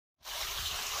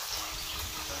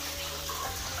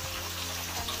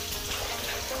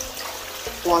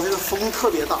哇，这个风特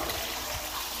别大。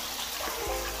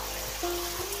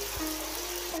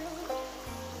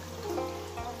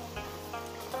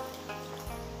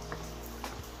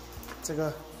这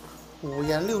个五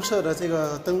颜六色的这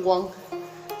个灯光，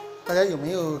大家有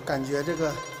没有感觉这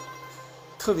个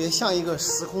特别像一个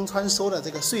时空穿梭的这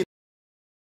个隧道？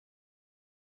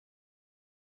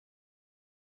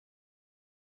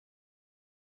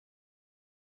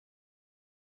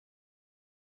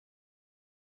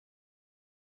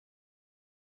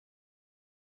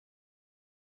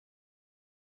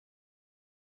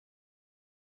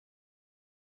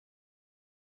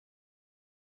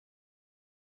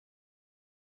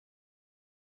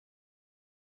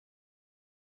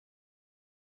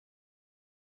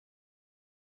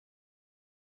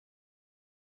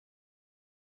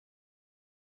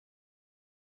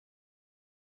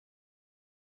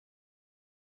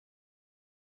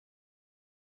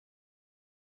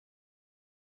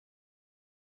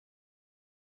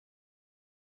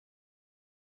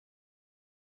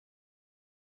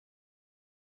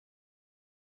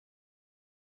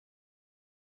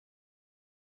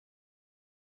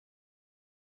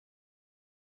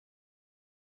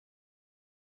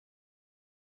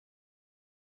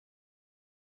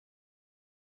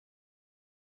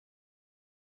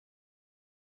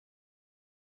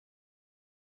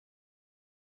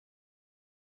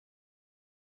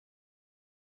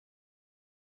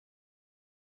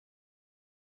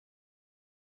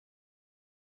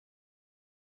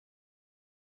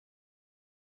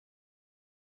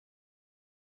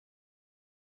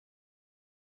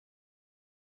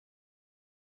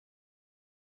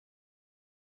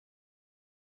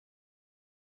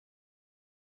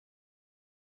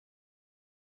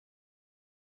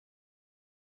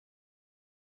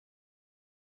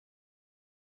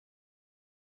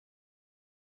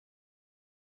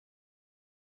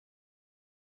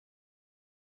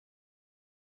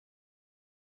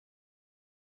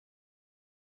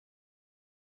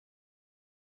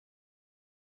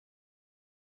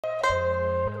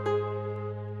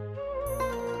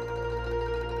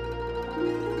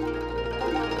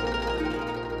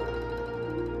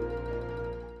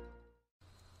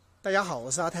大家好，我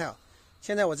是阿泰啊。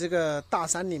现在我这个大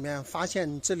山里面发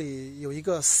现这里有一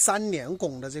个3连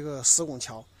拱的这个石拱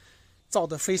桥，造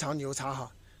的非常牛叉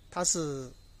哈。它是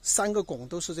3个拱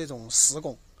都是这种石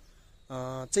拱，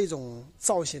这种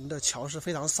造型的桥是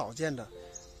非常少见的。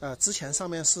之前上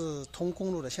面是通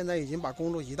公路的，现在已经把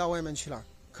公路移到外面去了，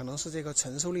可能是这个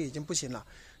承受力已经不行了，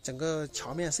整个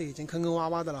桥面是已经坑坑洼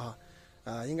洼的了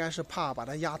哈。应该是怕把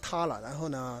它压塌了，然后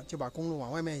呢就把公路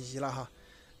往外面移了哈。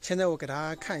现在我给大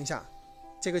家看一下，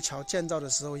这个桥建造的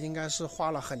时候应该是花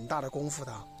了很大的功夫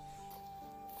的。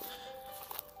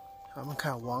我们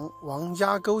看王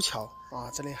家沟桥啊，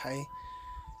这里还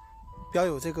标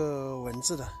有这个文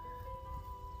字的。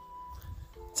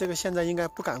这个现在应该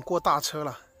不敢过大车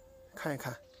了，看一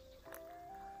看。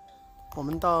我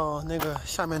们到那个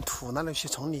下面土那里去，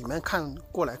从里面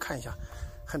过来看一下，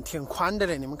挺宽的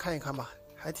嘞，你们看一看吧，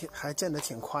还建得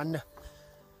挺宽的。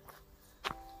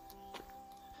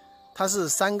它是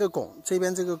3个拱，这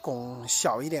边这个拱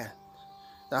小一点，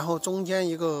然后中间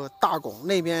一个大拱，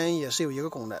那边也是有一个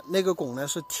拱的，那个拱呢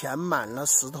是填满了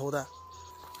石头的。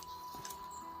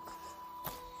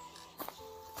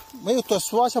没有读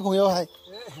书啊，小朋友还？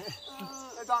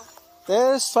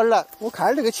这算了，我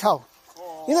看这个桥，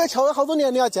你那个桥好多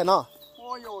年你要建了？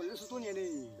哦哟，20多年的。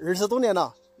20多年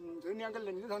了。这2个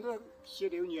轮子上都写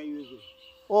的有年月日。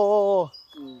哦。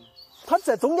它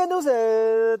在中间都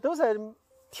是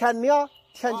填的啊，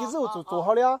填起之后做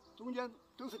好的啊。中间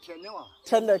都是填的嘛。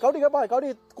填的，高地把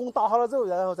拱打好了之后，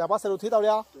然后再把石头推倒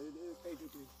的啊。对。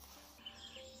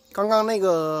刚刚那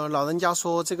个老人家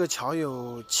说这个桥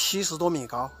有70多米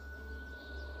高，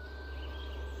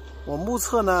我目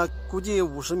测呢估计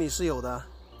50米是有的。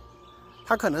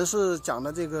他可能是讲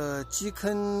的这个基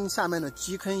坑下面的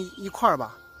基坑一块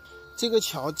吧。这个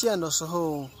桥建的时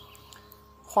候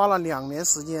花了2年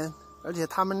时间，而且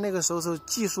他们那个时候是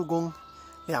技术工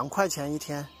，2块钱一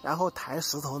天，然后抬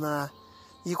石头呢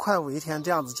1块5一天，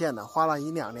这样子建的，花了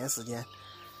1-2年时间。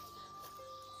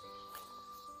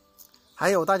还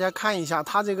有大家看一下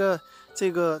它这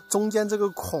个中间这个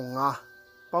孔啊，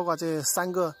包括这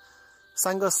三个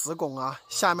石拱啊，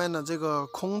下面的这个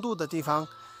空洞的地方，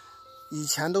以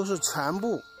前都是全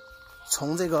部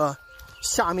从这个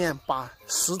下面把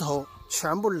石头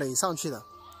全部垒上去的，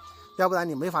要不然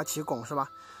你没法起拱，是吧？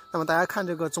那么大家看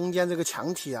这个中间这个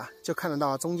墙体啊，就看得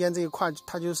到中间这一块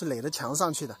它就是垒的墙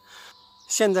上去的。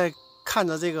现在看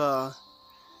着这个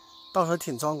倒是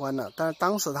挺壮观的，但是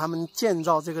当时他们建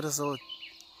造这个的时候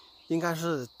应该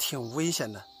是挺危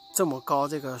险的，这么高，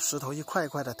这个石头一块一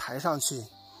块的抬上去。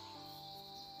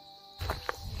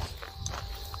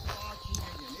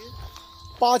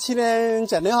87年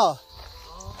建的哈。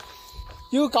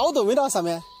有高度没得？上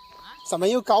面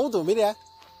有高度没得？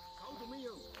高度没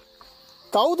有。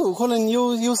高度可能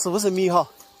有40米哈。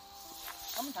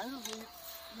他们当时是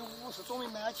有50多米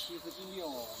嘛，70几米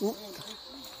哦。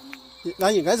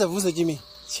那应该是50几米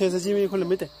，70几米可能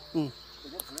没得。这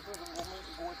个字都是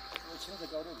我亲自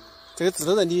搞的。这个字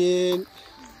都是你。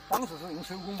当时是用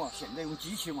手工嘛，现在用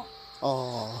机器嘛。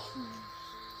哦。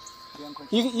2块。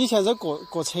以前是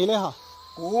过车的哈。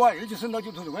过啊，2级省道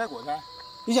就从这过来过噻。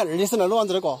以前2级省道路往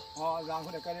这里过。然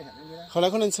后来改到现在的。后来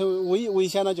可能成危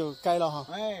险了就改了哈。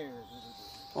对。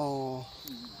哦。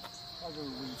那是围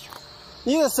墙。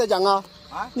你是石匠啊？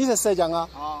你是石匠啊？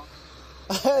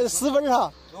师傅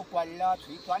哈。做管啦、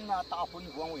锤砖啦、打混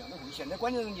合我样都会。现在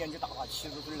关键是年纪大了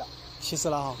，70岁了。70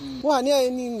了哈。我看你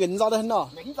硬扎得很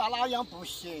了。硬扎哪样不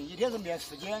行？一天是面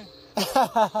4间。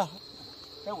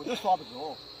在屋头耍不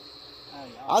住。哎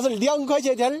呀。那是2块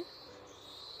钱一天。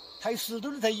抬石头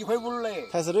都才1块5嘞。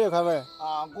抬石头1块5。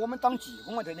我们当技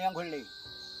工嘛才2块嘞。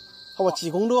好吧，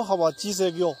技工都好吧，几十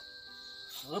个月。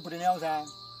是不得了噻。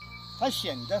他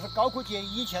现在是高科技，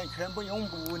以前全部用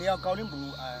木料搞的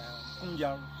拱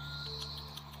桥，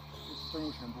都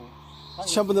用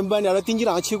全部都买料的顶级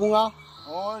浪起工啊。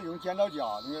用剪刀架，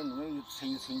那个层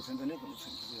一层真的这么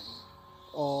层起来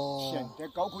的。现在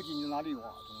高科技你哪里有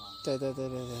啊？对。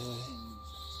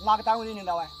哪个单位的领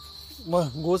导啊？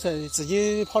我是自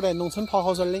己跑在农村跑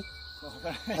好水的。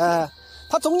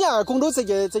它中间拱都直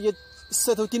接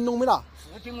石头顶拢没了。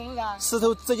是顶拢噻。石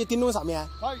头直接顶拢上面。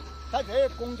它这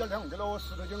拱桥上去了，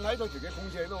石头就挨着这个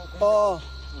拱起来了。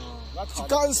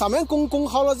那上面拱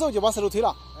好了之后就把石头推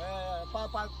了。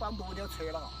把木料拆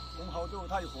了，拱好之后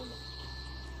它就合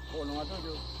拢了之后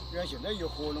就，原来现在又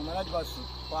合拢嘛，那就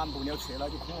把木料拆了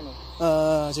就空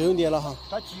了。就用裂了哈。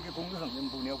它几个拱子上用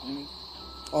木料拱的。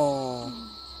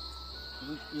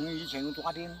用以前用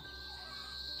抓钉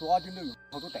都用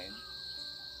好多代。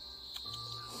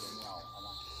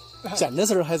建的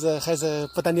时候还是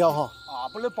不得了哈。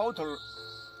不能包头，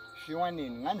徐婉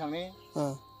玲安唱的。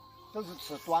都是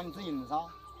吃短子银沙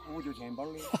，5、9钱一包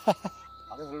的。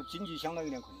那个时候经济相当有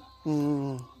点困难。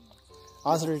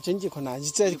那时候经济困难，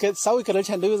这稍微给点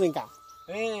钱都有人干。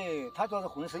他主要是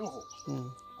混生活。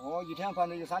一天反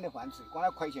正有3顿饭吃，光那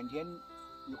块钱天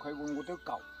1块5我都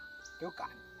干。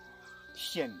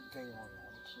现在我的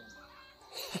天哪！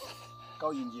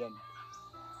搞硬件，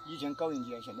以前搞硬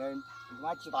件，现在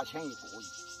妈几大千一个月。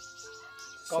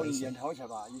搞硬件掏钱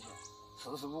吧，以前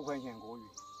45块钱一个月。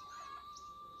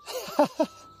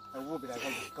500来块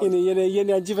钱。一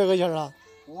年几百块钱了。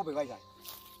500块钱。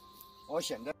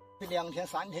现在2天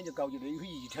3天就搞起来，有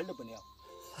1天都不了。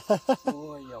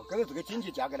跟着这个经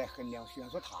济价格来衡量，虽然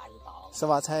说太大了。是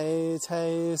吧？才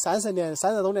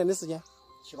30多年的时间。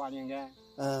7、8年间。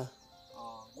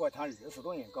我还谈20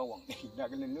多年搞完的，那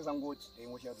个人都让我记得，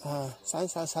我晓得。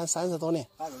30多年。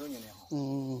30多年的哈。